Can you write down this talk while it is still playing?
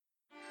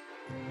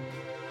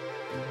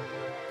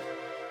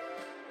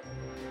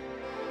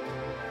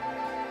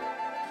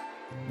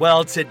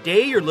Well,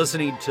 today you're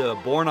listening to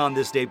Born on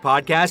This Day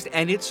podcast,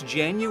 and it's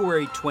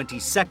January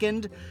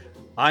 22nd.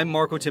 I'm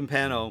Marco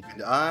Timpano.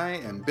 And I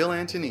am Bill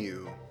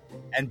Antoniou.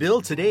 And Bill,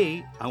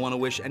 today I want to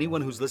wish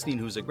anyone who's listening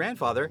who's a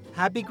grandfather,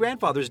 happy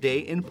Grandfather's Day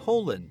in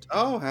Poland.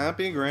 Oh,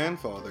 happy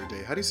Grandfather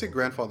Day. How do you say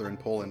grandfather in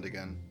Poland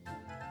again?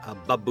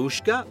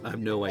 Babushka? I have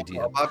no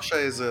idea.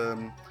 Babcia is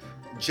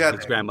Jed,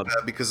 It's grandmother.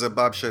 because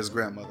Babcia is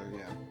grandmother,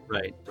 yeah.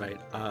 Right.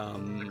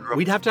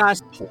 We'd have to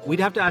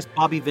ask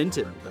Bobby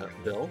Vinton,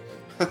 Bill.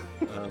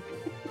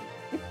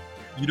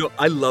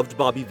 I loved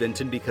Bobby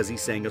Vinton because he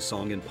sang a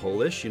song in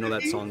Polish. You know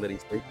that song that he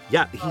sang?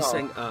 Yeah, he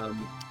sang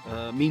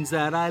means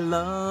that I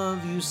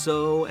love you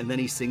so, and then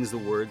he sings the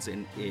words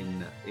in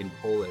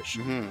Polish.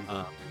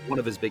 One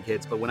of his big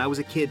hits. But when I was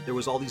a kid, there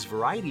was all these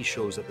variety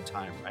shows at the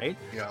time, right?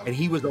 Yeah. And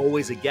he was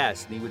always a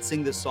guest, and he would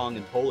sing this song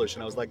in Polish,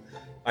 and I was like,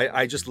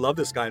 I just love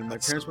this guy. And my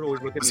parents would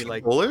always look at me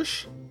like,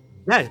 Polish?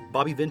 yeah,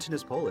 Bobby Vinton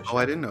is Polish. Oh,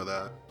 I didn't know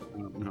that.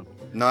 No.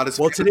 Not as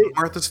famous as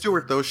Martha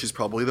Stewart, though. She's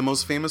probably the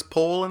most famous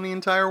Pole in the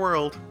entire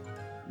world.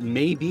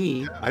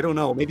 Maybe. Yeah. I don't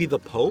know. Maybe the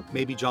Pope.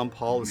 Maybe John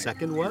Paul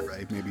II was.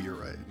 Maybe you're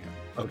right.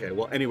 Yeah. Okay.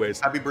 Well,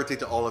 anyways. Happy birthday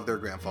to all of their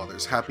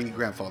grandfathers. Happy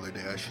Grandfather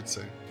Day, I should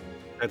say.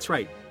 That's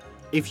right.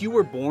 If you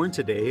were born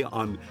today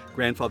on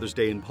Grandfather's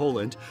Day in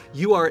Poland,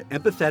 you are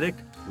empathetic,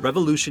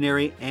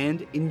 revolutionary,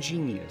 and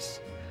ingenious.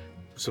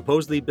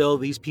 Supposedly, Bill,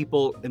 these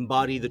people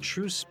embody the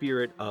true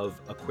spirit of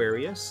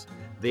Aquarius.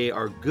 They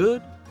are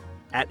good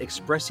at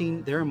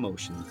expressing their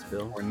emotions,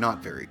 Bill. Or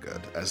not very good,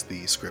 as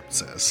the script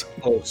says.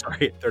 Oh,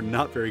 sorry. They're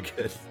not very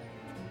good.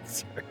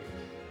 Sorry.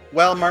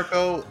 Well,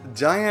 Marco,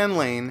 Diane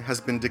Lane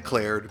has been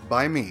declared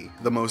by me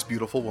the most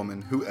beautiful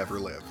woman who ever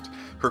lived.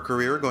 Her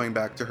career going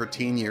back to her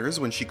teen years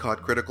when she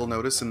caught critical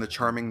notice in the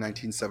charming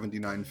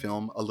 1979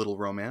 film A Little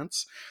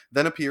Romance,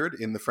 then appeared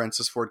in the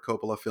Francis Ford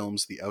Coppola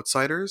films The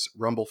Outsiders,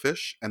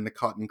 Rumblefish, and The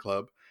Cotton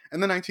Club,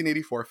 and the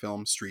 1984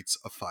 film Streets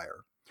of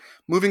Fire.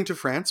 Moving to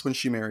France when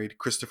she married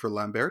Christopher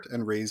Lambert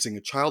and raising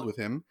a child with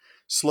him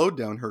slowed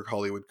down her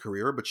Hollywood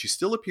career, but she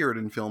still appeared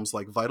in films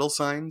like Vital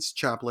Signs,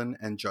 Chaplin,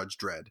 and Judge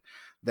Dredd.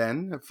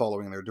 Then,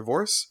 following their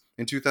divorce,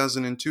 in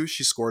 2002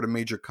 she scored a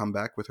major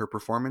comeback with her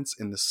performance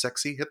in the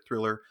sexy hit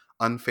thriller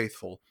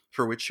Unfaithful,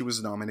 for which she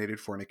was nominated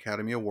for an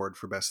Academy Award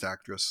for Best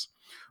Actress.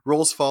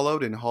 Roles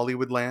followed in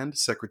Hollywoodland,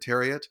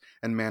 Secretariat,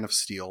 and Man of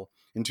Steel.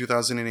 In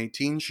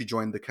 2018, she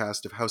joined the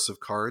cast of House of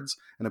Cards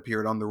and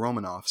appeared on The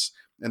Romanoffs,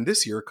 and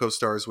this year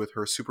co-stars with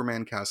her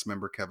Superman cast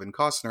member Kevin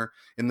Costner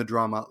in the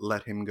drama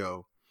Let Him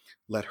Go.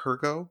 Let Her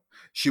Go?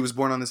 She was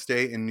born on this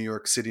day in New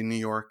York City, New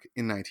York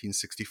in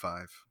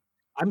 1965.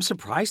 I'm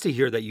surprised to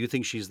hear that you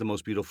think she's the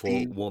most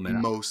beautiful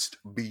woman. Most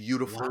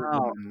beautiful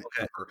woman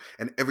ever.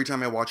 And every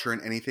time I watch her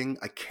in anything,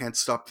 I can't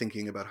stop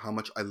thinking about how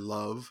much I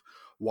love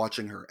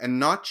watching her. And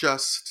not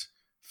just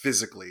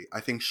physically. I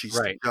think she's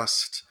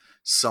just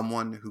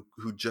someone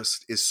who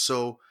just is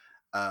so,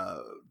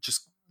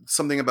 just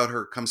something about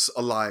her comes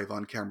alive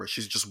on camera.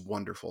 She's just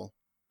wonderful.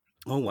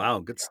 Oh, wow.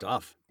 Good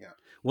stuff. Yeah.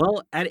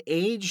 Well, at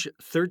age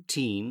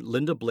 13,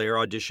 Linda Blair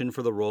auditioned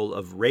for the role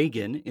of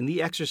Regan in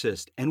The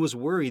Exorcist and was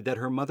worried that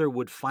her mother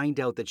would find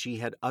out that she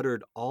had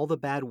uttered all the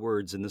bad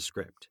words in the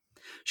script.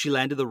 She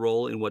landed the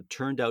role in what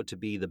turned out to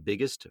be the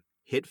biggest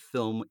hit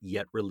film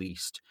yet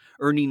released,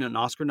 earning an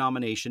Oscar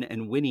nomination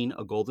and winning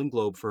a Golden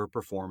Globe for her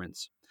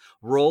performance.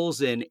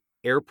 Roles in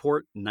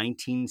Airport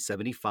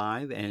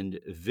 1975 and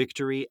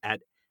Victory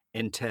at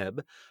Entebbe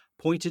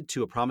pointed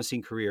to a promising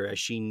career as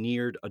she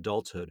neared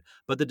adulthood,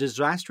 but the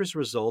disastrous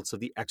results of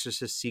The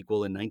Exorcist sequel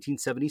in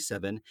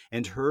 1977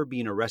 and her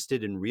being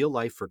arrested in real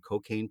life for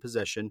cocaine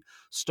possession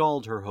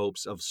stalled her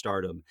hopes of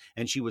stardom,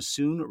 and she was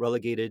soon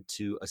relegated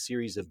to a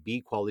series of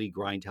B-quality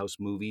grindhouse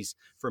movies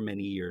for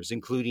many years,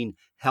 including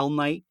Hell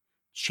Night,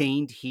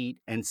 Chained Heat,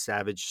 and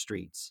Savage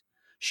Streets.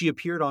 She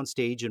appeared on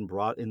stage in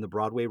the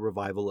Broadway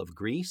revival of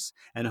Grease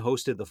and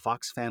hosted the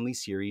Fox Family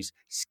series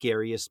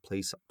Scariest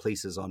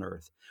Places on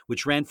Earth,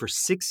 which ran for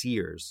 6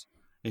 years.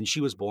 And she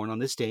was born on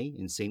this day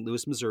in St.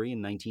 Louis, Missouri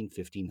in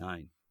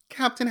 1959.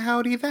 Captain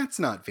Howdy, that's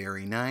not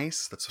very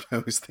nice. That's what I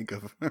always think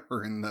of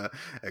her in The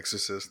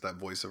Exorcist, that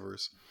voice of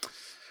hers.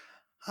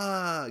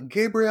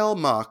 Gabriel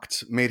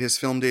Macht made his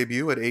film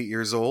debut at 8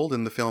 years old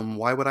in the film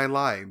Why Would I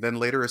Lie, then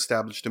later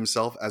established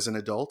himself as an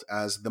adult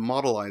as the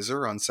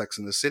modelizer on Sex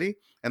and the City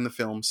and the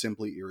film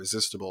Simply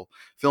Irresistible.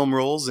 Film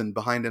roles in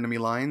Behind Enemy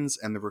Lines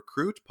and The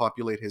Recruit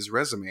populate his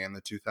resume in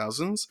the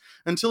 2000s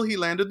until he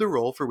landed the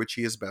role for which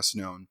he is best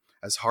known,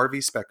 as Harvey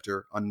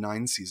Specter on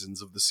 9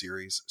 seasons of the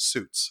series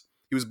Suits.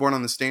 He was born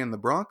on this day in the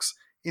Bronx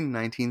in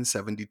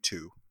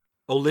 1972.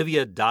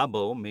 Olivia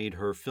d'Abo made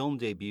her film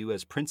debut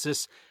as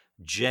Princess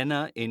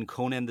Jenna in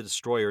Conan the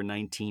Destroyer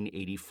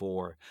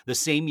 1984. The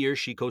same year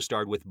she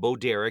co-starred with Bo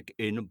Derek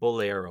in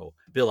Bolero.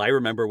 Bill, I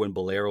remember when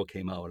Bolero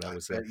came out. I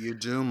bet you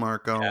do,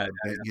 Marco. I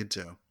bet you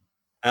do.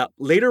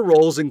 Later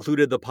roles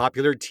included the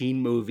popular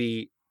teen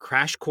movie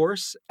Crash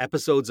Course,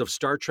 episodes of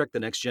Star Trek The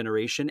Next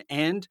Generation,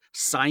 and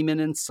Simon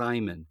and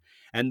Simon.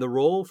 and the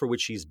role for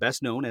which she's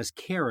best known as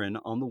Karen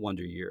on The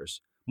Wonder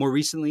Years. More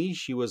recently,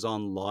 she was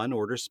on Law and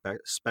Order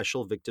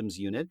Special Victims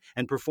Unit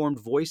and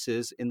performed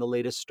voices in the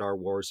latest Star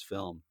Wars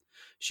film.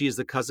 She is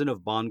the cousin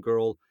of Bond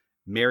girl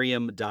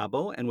Miriam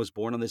Dabo and was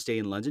born on this day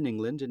in London,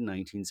 England in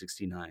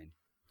 1969.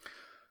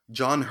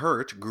 John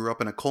Hurt grew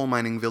up in a coal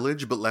mining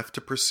village but left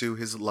to pursue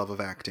his love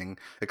of acting,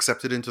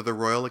 accepted into the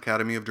Royal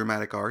Academy of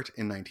Dramatic Art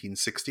in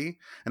 1960,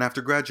 and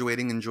after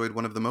graduating enjoyed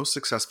one of the most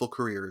successful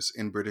careers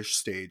in British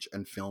stage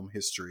and film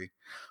history.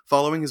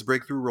 Following his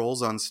breakthrough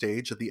roles on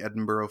stage at the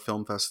Edinburgh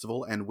Film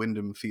Festival and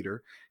Wyndham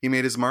Theatre, he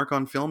made his mark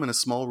on film in a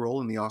small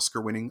role in the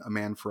Oscar-winning A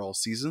Man for All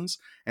Seasons,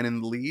 and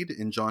in the lead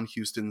in John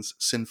Huston's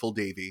Sinful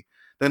Davy.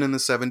 Then in the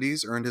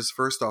 70s earned his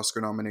first Oscar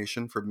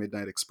nomination for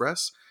Midnight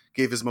Express,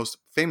 gave his most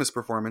famous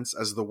performance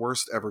as the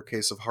worst ever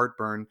case of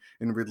heartburn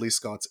in Ridley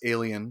Scott's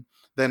Alien,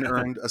 then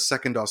earned a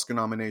second Oscar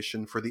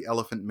nomination for The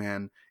Elephant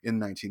Man in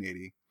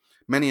 1980.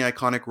 Many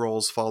iconic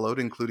roles followed,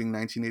 including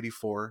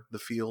 1984, The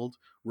Field,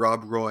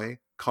 Rob Roy,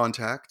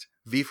 Contact,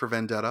 V for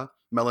Vendetta,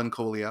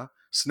 Melancholia,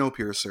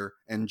 Snowpiercer,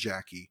 and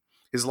Jackie.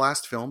 His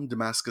last film,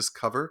 Damascus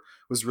Cover,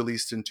 was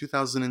released in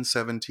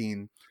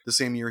 2017, the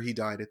same year he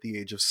died at the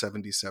age of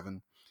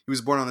 77. He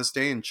was born on this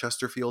day in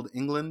Chesterfield,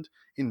 England,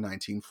 in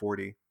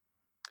 1940.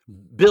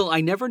 Bill,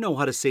 I never know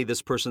how to say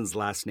this person's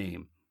last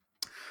name.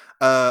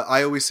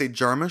 I always say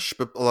Jarmusch,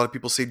 but a lot of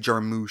people say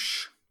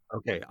Jarmusch.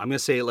 Okay, I'm going to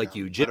say it like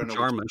you. Jim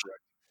Jarmusch. Correct.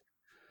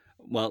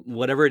 Well,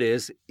 whatever it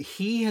is,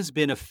 he has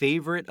been a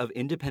favorite of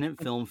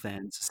independent film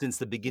fans since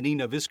the beginning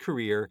of his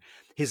career.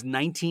 His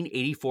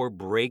 1984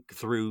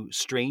 breakthrough,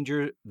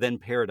 Stranger Than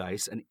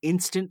Paradise, an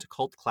instant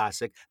cult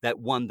classic that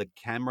won the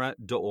Camera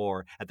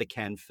d'Or at the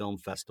Cannes Film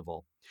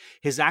Festival.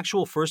 His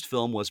actual first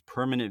film was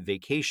Permanent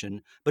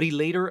Vacation, but he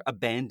later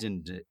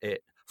abandoned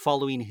it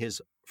following his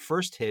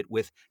first hit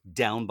with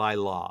Down by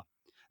Law,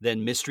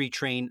 then Mystery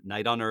Train,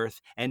 Night on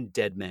Earth, and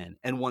Dead Man,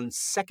 and won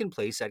second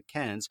place at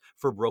Cannes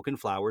for Broken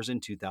Flowers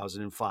in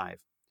 2005.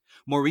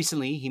 More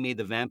recently, he made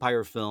the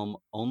vampire film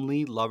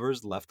Only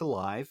Lovers Left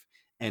Alive,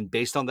 and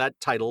based on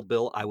that title,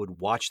 Bill, I would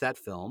watch that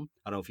film.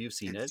 I don't know if you've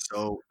seen it.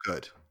 So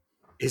good.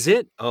 Is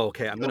it? Oh,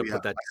 okay, I'm going to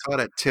put that. I saw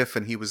it at TIFF,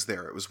 and he was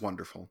there. It was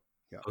wonderful.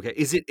 Yeah. Okay,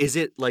 is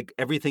it like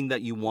everything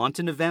that you want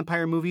in a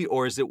vampire movie,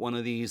 or is it one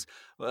of these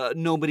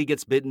nobody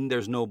gets bitten,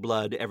 there's no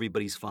blood,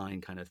 everybody's fine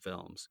kind of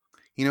films?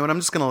 You know what? I'm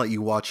just going to let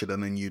you watch it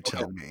and then you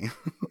tell me.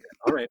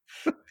 All right.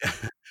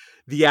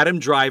 The Adam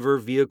Driver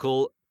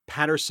vehicle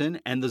Patterson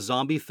and the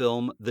zombie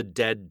film The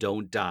Dead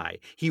Don't Die.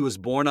 He was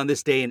born on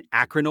this day in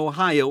Akron,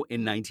 Ohio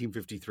in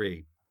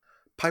 1953.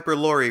 Piper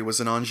Laurie was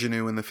an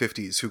ingenue in the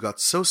 50s who got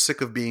so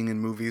sick of being in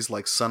movies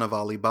like Son of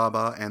Ali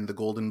Baba and The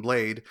Golden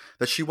Blade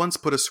that she once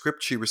put a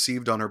script she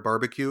received on her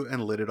barbecue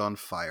and lit it on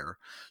fire.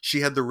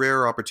 She had the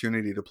rare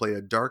opportunity to play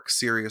a dark,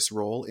 serious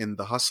role in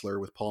The Hustler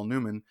with Paul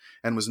Newman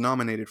and was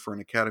nominated for an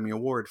Academy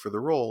Award for the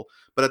role,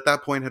 but at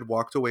that point had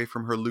walked away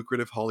from her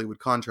lucrative Hollywood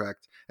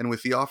contract and,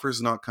 with the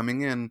offers not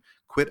coming in,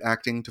 quit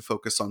acting to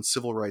focus on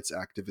civil rights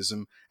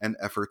activism and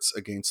efforts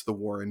against the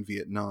war in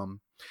Vietnam.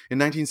 In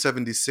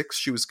 1976,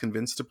 she was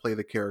convinced to play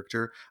the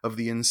character of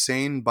the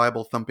insane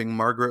Bible-thumping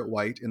Margaret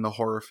White in the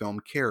horror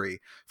film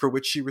Carrie, for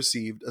which she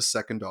received a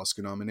second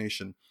Oscar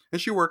nomination. And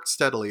she worked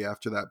steadily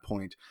after that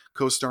point,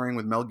 co-starring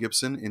with Mel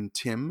Gibson in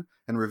Tim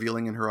and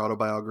revealing in her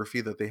autobiography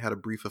that they had a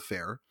brief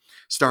affair.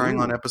 Starring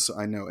on episode,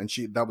 I know, and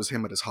that was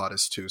him at his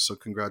hottest too, so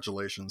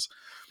congratulations.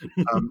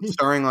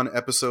 Starring on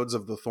episodes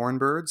of The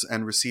Thornbirds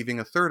and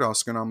receiving a third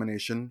Oscar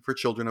nomination for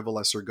Children of a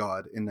Lesser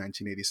God in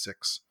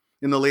 1986.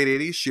 In the late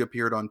 80s, she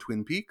appeared on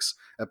Twin Peaks,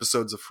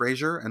 episodes of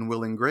Frasier and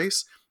Will and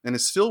Grace, and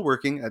is still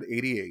working at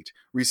 88,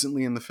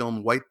 recently in the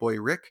film White Boy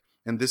Rick,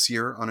 and this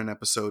year on an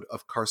episode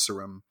of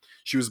Carcerum.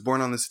 She was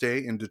born on this day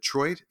in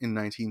Detroit in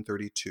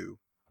 1932.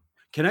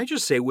 Can I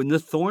just say, when the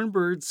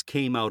Thornbirds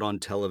came out on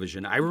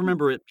television, I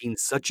remember it being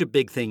such a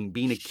big thing,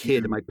 being a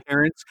kid, and my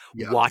parents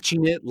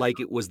watching it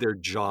like it was their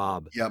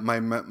job. Yeah, my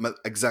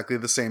exactly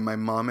the same. My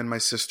mom and my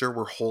sister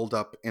were holed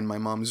up in my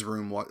mom's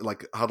room,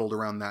 like huddled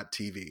around that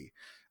TV.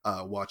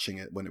 Watching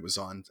it when it was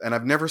on, and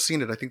I've never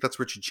seen it. I think that's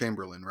Richard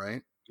Chamberlain,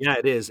 right? Yeah,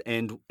 it is,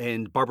 and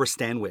Barbara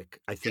Stanwyck.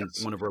 I think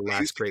one of her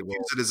last great roles. I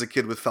used it as a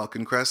kid with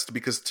Falcon Crest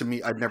because to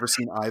me, I'd never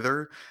seen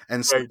either,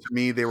 and so to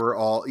me, they were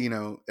all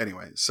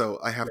Anyway, so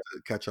I have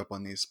to catch up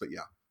on these, but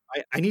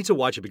yeah. I need to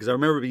watch it because I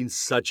remember it being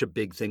such a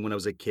big thing when I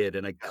was a kid,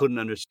 and I couldn't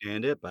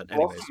understand it. But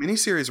anyways,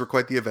 miniseries were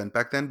quite the event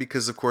back then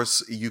because, of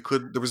course,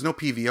 there was no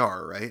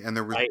PVR, right, and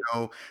there was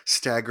no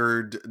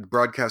staggered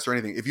broadcast or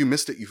anything. If you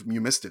missed it, you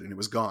missed it, and it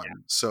was gone. Yeah.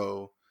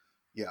 So.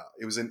 Yeah,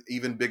 it was an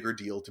even bigger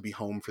deal to be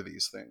home for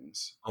these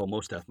things. Oh,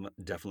 most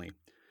definitely.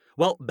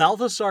 Well,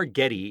 Balthasar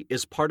Getty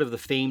is part of the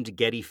famed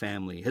Getty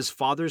family. His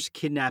father's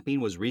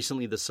kidnapping was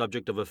recently the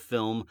subject of a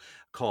film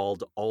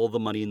called All the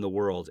Money in the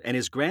World, and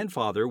his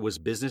grandfather was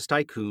business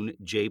tycoon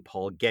J.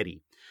 Paul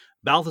Getty.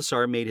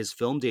 Balthasar made his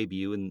film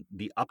debut in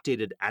the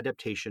updated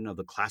adaptation of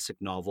the classic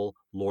novel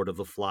Lord of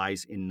the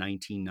Flies in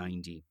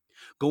 1990,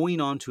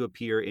 going on to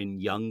appear in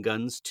Young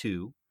Guns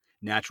 2,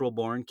 Natural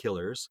Born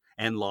Killers,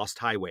 and Lost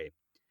Highway.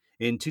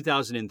 In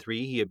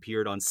 2003, he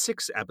appeared on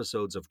 6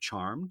 episodes of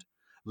Charmed,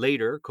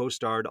 later co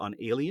starred on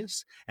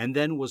Alias, and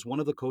then was one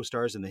of the co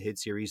stars in the hit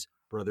series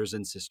Brothers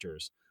and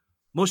Sisters.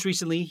 Most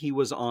recently, he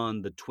was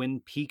on the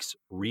Twin Peaks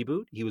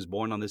reboot. He was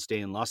born on this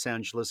day in Los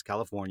Angeles,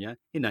 California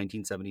in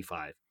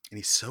 1975. And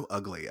he's so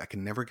ugly. I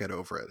can never get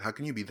over it. How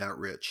can you be that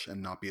rich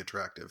and not be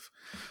attractive?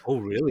 Oh,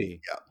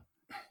 really? Yeah.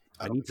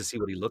 I need to see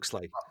what he looks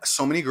like.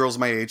 So many girls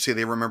my age say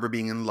they remember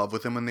being in love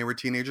with him when they were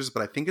teenagers,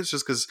 but I think it's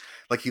just because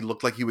like he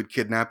looked like he would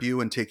kidnap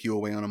you and take you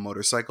away on a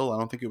motorcycle. I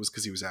don't think it was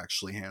because he was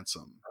actually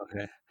handsome.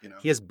 Okay. You know?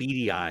 He has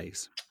beady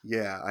eyes.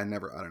 Yeah, I don't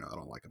know. I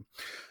don't like him.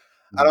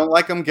 I don't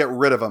like him. Get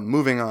rid of him.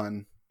 Moving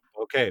on.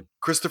 Okay.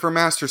 Christopher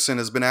Masterson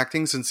has been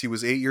acting since he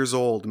was 8 years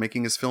old,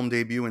 making his film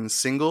debut in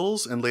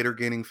Singles and later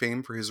gaining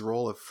fame for his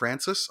role of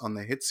Francis on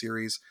the hit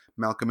series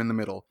Malcolm in the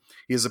Middle.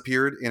 He has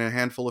appeared in a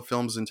handful of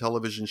films and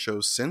television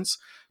shows since,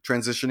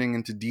 transitioning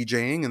into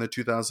DJing in the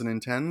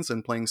 2010s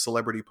and playing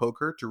celebrity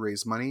poker to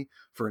raise money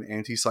for an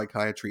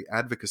anti-psychiatry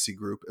advocacy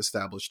group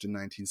established in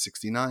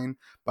 1969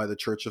 by the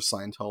Church of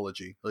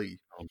Scientology.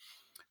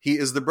 He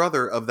is the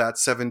brother of that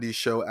 70s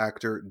show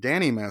actor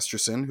Danny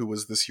Masterson, who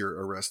was this year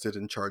arrested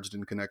and charged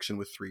in connection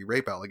with 3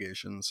 rape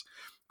allegations.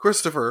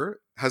 Christopher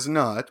has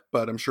not,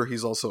 but I'm sure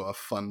he's also a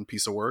fun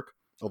piece of work,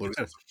 although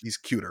he's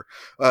cuter.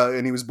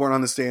 And he was born on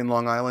this day in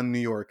Long Island, New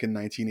York in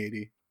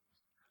 1980.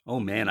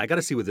 Oh, man. I got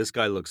to see what this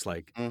guy looks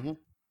like. Mm-hmm.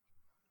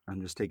 I'm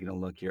just taking a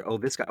look here. Oh,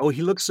 this guy. Oh,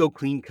 he looks so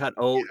clean cut.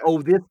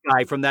 Oh, this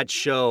guy from that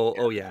show.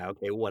 Oh, yeah.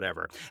 Okay,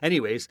 whatever.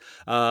 Anyways,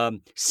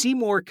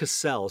 Seymour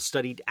Cassell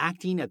studied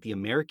acting at the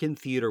American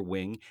Theater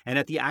Wing and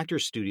at the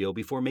Actors Studio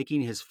before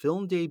making his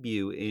film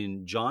debut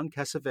in John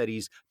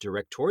Cassavetes'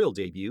 directorial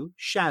debut,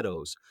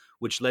 Shadows,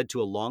 which led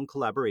to a long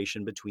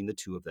collaboration between the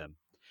two of them.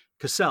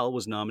 Cassell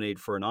was nominated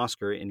for an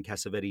Oscar in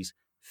Cassavetes'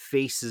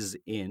 Faces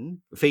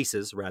in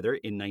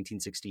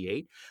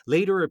 1968,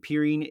 later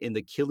appearing in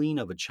The Killing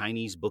of a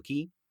Chinese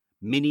Bookie,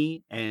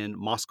 Minnie and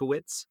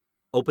Moskowitz,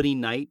 Opening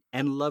Night,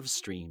 and Love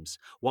Streams,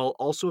 while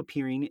also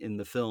appearing in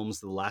the films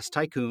The Last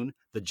Tycoon,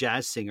 The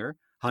Jazz Singer,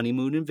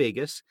 Honeymoon in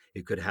Vegas,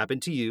 It Could Happen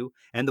to You,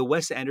 and the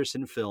Wes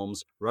Anderson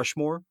films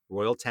Rushmore,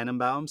 Royal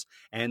Tenenbaums,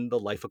 and The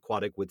Life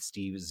Aquatic with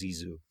Steve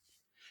Zissou.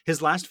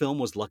 His last film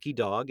was Lucky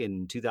Dog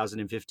in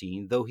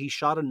 2015, though he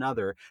shot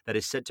another that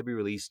is set to be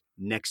released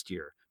next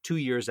year, 2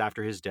 years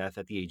after his death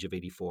at the age of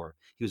 84.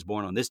 He was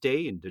born on this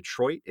day in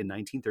Detroit in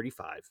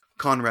 1935.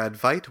 Conrad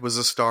Veidt was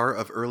a star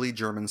of early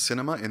German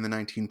cinema in the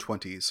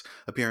 1920s,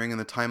 appearing in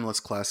the timeless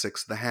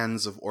classics The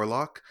Hands of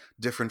Orlok,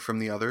 Different from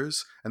the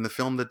Others, and the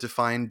film that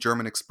defined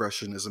German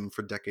expressionism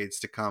for decades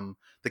to come,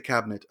 The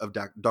Cabinet of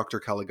Dr.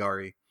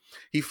 Caligari.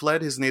 He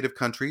fled his native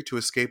country to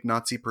escape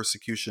Nazi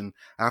persecution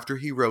after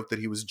he wrote that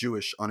he was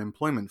Jewish on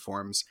employment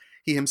forms.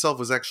 He himself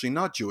was actually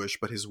not Jewish,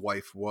 but his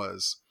wife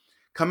was.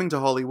 Coming to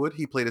Hollywood,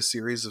 he played a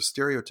series of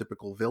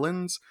stereotypical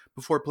villains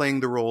before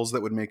playing the roles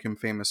that would make him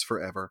famous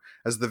forever,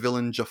 as the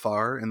villain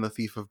Jafar in The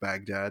Thief of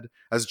Baghdad,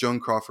 as Joan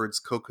Crawford's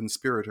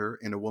co-conspirator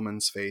in A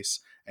Woman's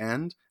Face,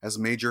 and as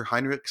Major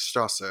Heinrich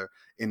Strasser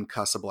in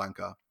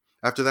Casablanca.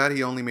 After that,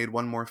 he only made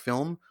one more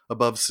film,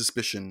 Above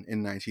Suspicion,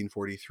 in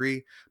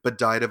 1943, but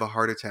died of a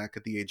heart attack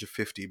at the age of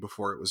 50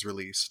 before it was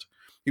released.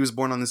 He was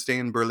born on this day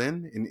in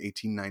Berlin in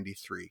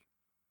 1893.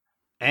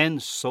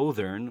 Anne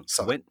Southern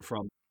went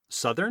from...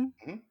 Southern?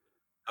 Mm-hmm.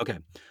 Okay.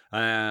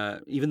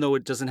 Even though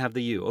it doesn't have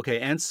the U.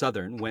 Okay, Anne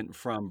Southern went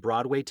from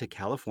Broadway to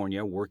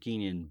California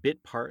working in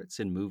bit parts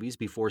in movies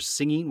before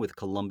singing with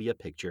Columbia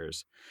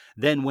Pictures.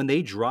 Then when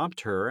they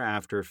dropped her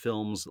after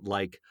films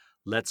like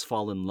Let's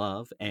Fall in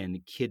Love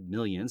and Kid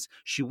Millions,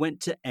 she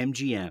went to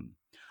MGM.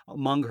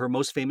 Among her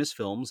most famous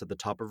films at the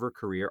top of her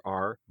career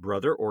are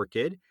Brother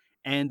Orchid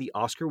and the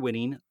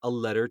Oscar-winning A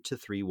Letter to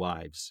Three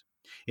Wives.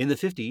 In the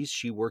 50s,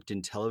 she worked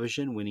in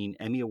television, winning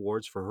Emmy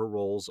Awards for her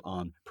roles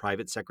on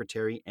Private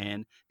Secretary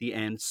and The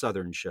Anne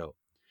Southern Show.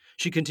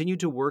 She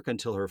continued to work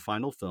until her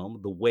final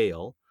film, The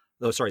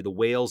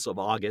Whales of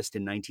August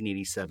in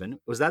 1987.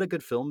 Was that a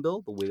good film,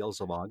 Bill? The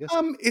Whales of August?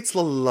 It's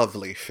a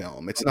lovely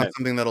film. It's not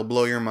something that'll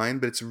blow your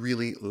mind, but it's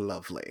really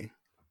lovely.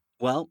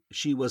 Well,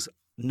 she was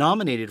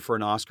nominated for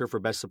an Oscar for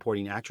Best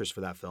Supporting Actress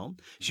for that film.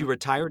 She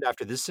retired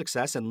after this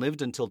success and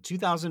lived until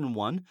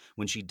 2001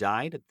 when she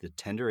died at the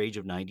tender age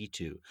of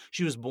 92.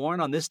 She was born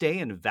on this day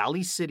in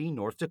Valley City,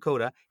 North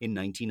Dakota in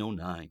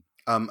 1909.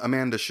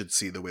 Amanda should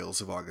see The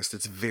Whales of August.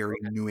 It's very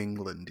New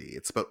England-y.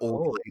 It's about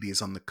old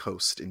ladies on the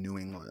coast in New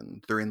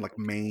England. They're in like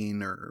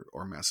Maine or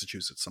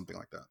Massachusetts, something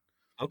like that.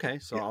 Okay,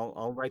 so yeah.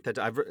 I'll write that.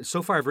 I've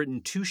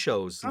written 2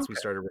 shows since we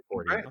started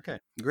recording. Great. Okay.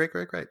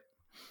 Great.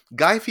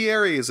 Guy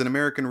Fieri is an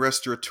American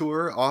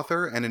restaurateur,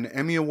 author, and an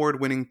Emmy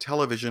Award-winning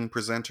television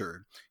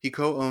presenter. He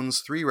co-owns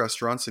 3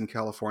 restaurants in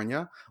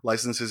California,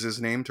 licenses his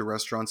name to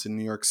restaurants in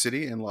New York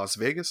City and Las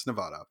Vegas,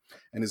 Nevada,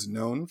 and is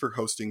known for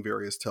hosting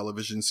various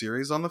television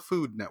series on the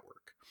Food Network.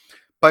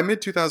 By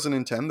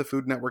mid-2010, the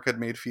Food Network had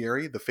made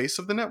Fieri the face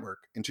of the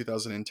network. In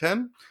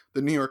 2010,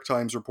 the New York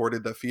Times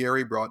reported that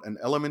Fieri brought an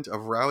element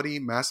of rowdy,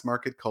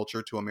 mass-market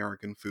culture to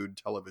American food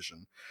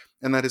television,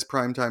 and that his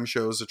primetime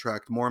shows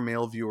attract more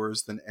male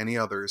viewers than any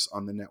others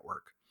on the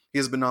network. He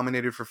has been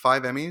nominated for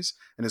 5 Emmys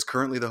and is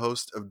currently the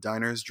host of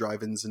Diners,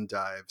 Drive-Ins, and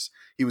Dives.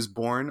 He was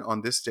born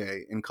on this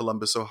day in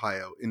Columbus,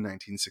 Ohio in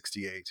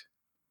 1968.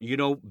 You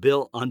know,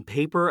 Bill, on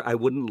paper, I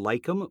wouldn't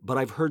like him, but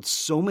I've heard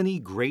so many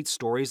great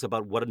stories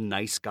about what a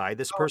nice guy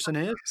this Oh, person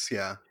is. nice,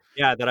 yeah.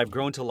 Yeah, that I've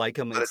grown to like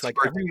him. But It's it's like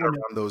hard to get everyone.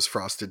 around those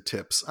frosted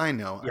tips. I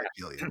know, I Yeah.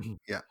 feel you.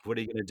 Yeah. What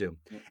are you going to do?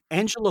 Yeah.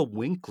 Angela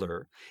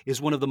Winkler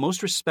is one of the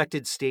most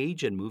respected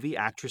stage and movie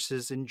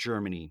actresses in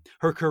Germany.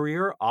 Her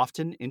career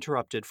often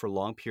interrupted for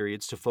long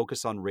periods to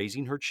focus on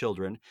raising her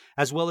children,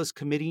 as well as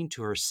committing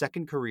to her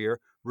second career,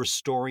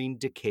 restoring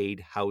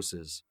decayed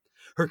houses.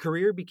 Her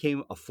career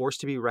became a force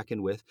to be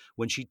reckoned with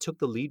when she took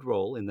the lead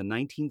role in the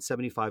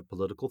 1975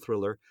 political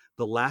thriller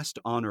The Last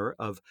Honor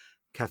of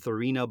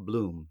Katharina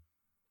Blum,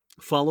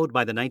 followed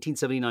by the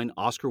 1979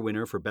 Oscar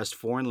winner for Best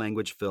Foreign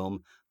Language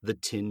Film, The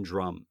Tin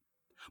Drum.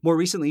 More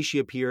recently, she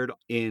appeared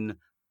in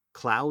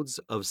Clouds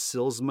of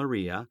Sils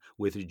Maria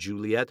with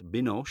Juliette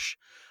Binoche,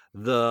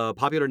 the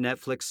popular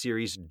Netflix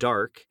series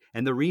Dark,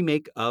 and the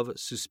remake of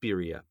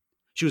Suspiria.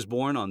 She was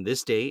born on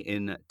this day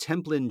in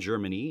Templin,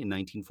 Germany in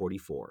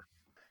 1944.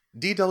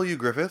 D.W.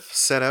 Griffith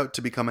set out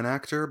to become an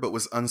actor but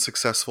was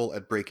unsuccessful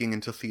at breaking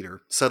into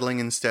theater, settling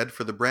instead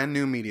for the brand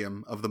new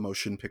medium of the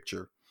motion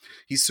picture.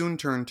 He soon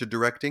turned to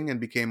directing and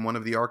became one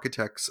of the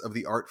architects of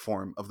the art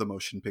form of the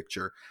motion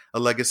picture,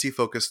 a legacy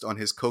focused on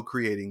his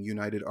co-creating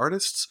United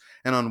Artists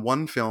and on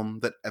one film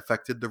that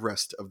affected the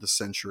rest of the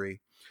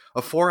century.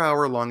 A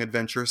 4-hour-long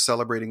adventure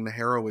celebrating the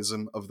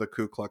heroism of the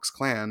Ku Klux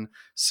Klan,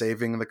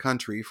 saving the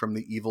country from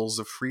the evils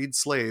of freed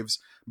slaves,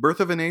 Birth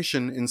of a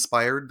Nation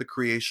inspired the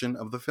creation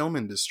of the film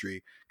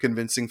industry,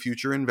 convincing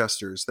future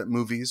investors that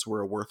movies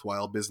were a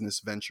worthwhile business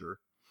venture.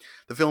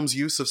 The film's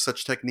use of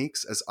such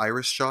techniques as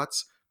iris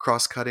shots,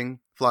 cross-cutting,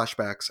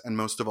 flashbacks, and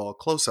most of all,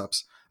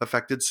 close-ups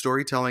affected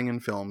storytelling in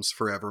films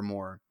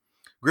forevermore.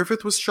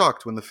 Griffith was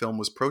shocked when the film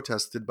was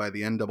protested by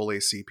the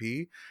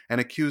NAACP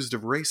and accused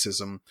of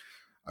racism.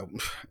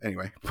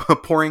 Anyway,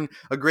 pouring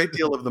a great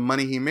deal of the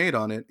money he made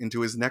on it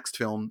into his next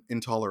film,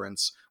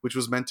 Intolerance, which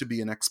was meant to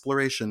be an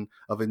exploration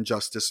of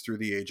injustice through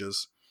the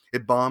ages.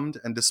 It bombed,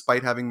 and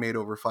despite having made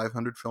over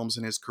 500 films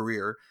in his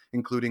career,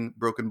 including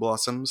Broken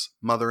Blossoms,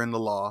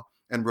 Mother-in-the-Law,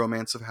 and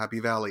Romance of Happy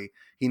Valley,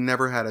 he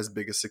never had as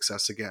big a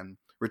success again,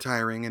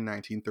 retiring in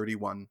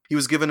 1931. He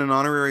was given an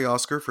honorary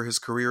Oscar for his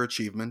career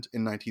achievement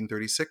in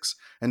 1936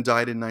 and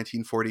died in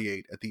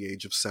 1948 at the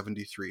age of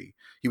 73.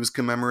 He was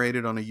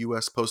commemorated on a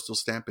U.S. postal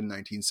stamp in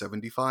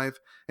 1975,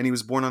 and he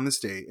was born on this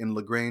day in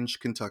LaGrange,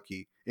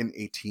 Kentucky in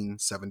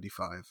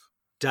 1875.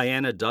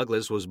 Diana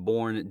Douglas was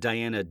born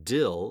Diana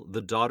Dill,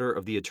 the daughter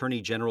of the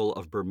Attorney General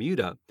of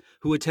Bermuda,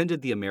 who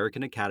attended the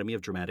American Academy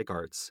of Dramatic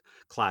Arts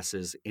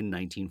classes in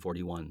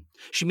 1941.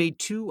 She made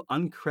 2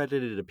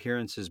 uncredited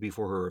appearances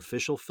before her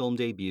official film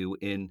debut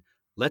in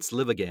Let's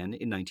Live Again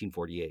in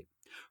 1948.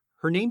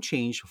 Her name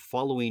changed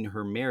following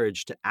her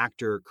marriage to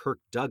actor Kirk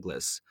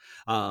Douglas.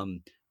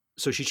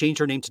 So she changed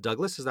her name to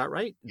Douglas, is that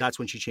right? That's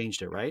when she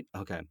changed it, right?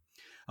 Okay.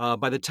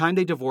 By the time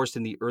they divorced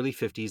in the early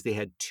 50s, they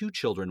had 2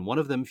 children, one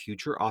of them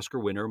future Oscar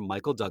winner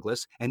Michael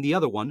Douglas, and the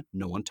other one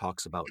no one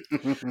talks about.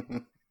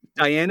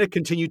 Diana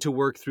continued to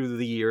work through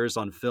the years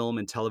on film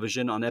and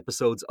television on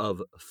episodes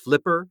of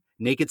Flipper,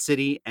 Naked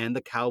City, and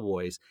The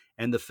Cowboys,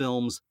 and the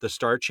films The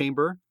Star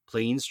Chamber,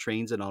 Planes,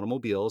 Trains, and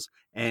Automobiles,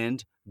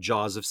 and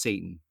Jaws of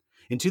Satan.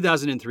 In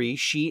 2003,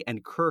 she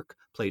and Kirk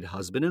played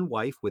husband and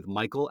wife with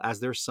Michael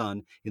as their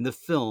son in the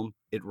film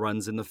It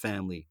Runs in the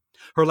Family.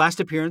 Her last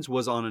appearance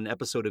was on an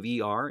episode of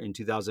ER in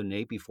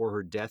 2008 before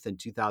her death in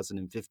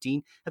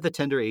 2015 at the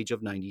tender age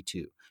of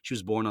 92. She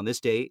was born on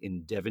this day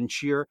in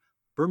Devonshire,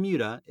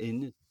 Bermuda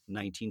in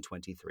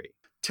 1923.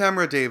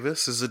 Tamra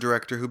Davis is a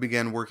director who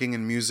began working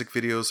in music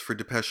videos for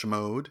Depeche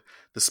Mode,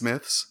 The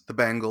Smiths, The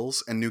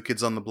Bangles, and New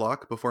Kids on the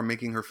Block before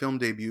making her film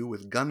debut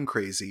with Gun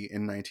Crazy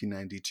in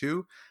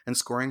 1992 and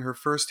scoring her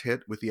first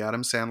hit with the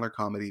Adam Sandler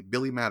comedy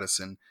Billy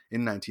Madison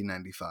in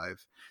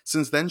 1995.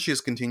 Since then, she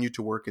has continued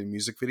to work in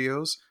music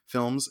videos,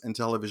 films, and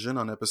television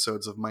on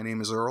episodes of My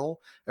Name is Earl,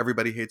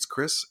 Everybody Hates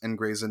Chris, and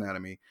Grey's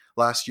Anatomy.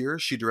 Last year,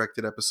 she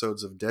directed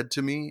episodes of Dead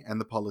to Me and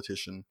The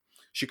Politician.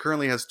 She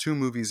currently has 2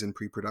 movies in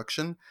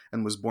pre-production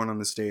and was born on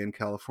this day in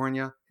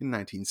California in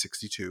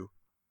 1962.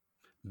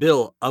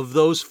 Bill, of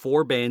those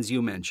 4 bands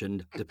you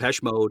mentioned,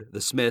 Depeche Mode,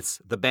 The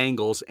Smiths, The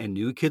Bangles, and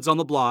New Kids on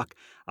the Block,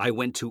 I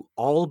went to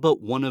all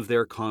but one of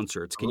their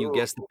concerts. Can you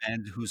guess the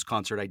band whose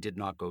concert I did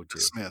not go to? The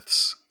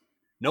Smiths.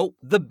 Nope,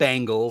 The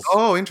Bangles.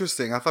 Oh,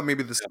 interesting. I thought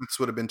maybe The Smiths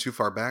would have been too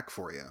far back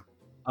for you.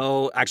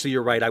 Oh, actually,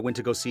 you're right. I went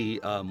to go see,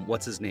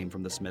 what's his name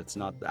from The Smiths,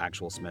 not the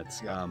actual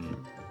Smiths. Yeah.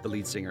 The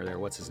lead singer there.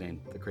 What's his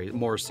name? The crazy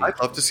Morrissey. I'd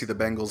love to see the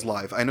Bangles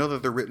live. I know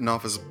that they're written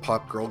off as a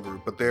pop girl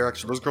group, but they're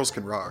actually, those girls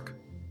can rock.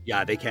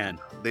 Yeah, they can.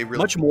 They really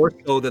much more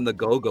so than the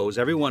Go-Go's.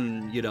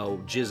 Everyone,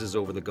 jizzes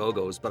over the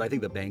Go-Go's, but I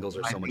think the Bangles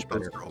are so much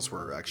better. Those girls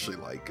were actually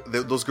like,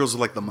 those girls are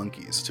like the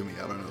Monkees to me.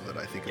 I don't know that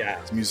I think of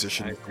as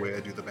musicians the way I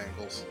do the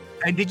Bangles.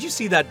 And did you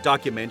see that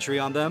documentary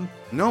on them?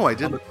 No, I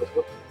didn't.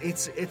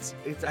 It's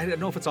I don't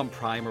know if it's on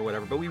Prime or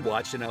whatever, but we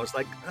watched it and I was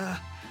like,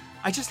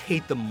 I just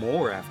hate them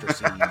more after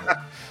seeing it.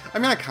 I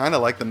mean, I kind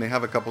of like them. They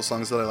have a couple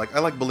songs that I like. I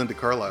like Belinda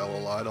Carlisle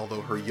a lot,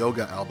 although her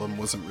yoga album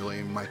wasn't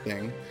really my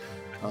thing.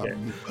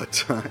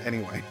 But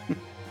anyway.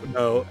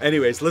 No.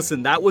 Anyways,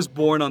 listen, that was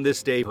Born on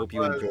This Day. Hope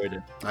you enjoyed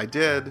it. I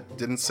did.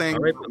 Didn't sing.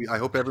 All right. I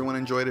hope everyone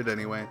enjoyed it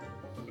anyway.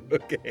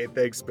 Okay.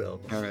 Thanks, Bill.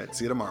 All right.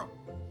 See you tomorrow.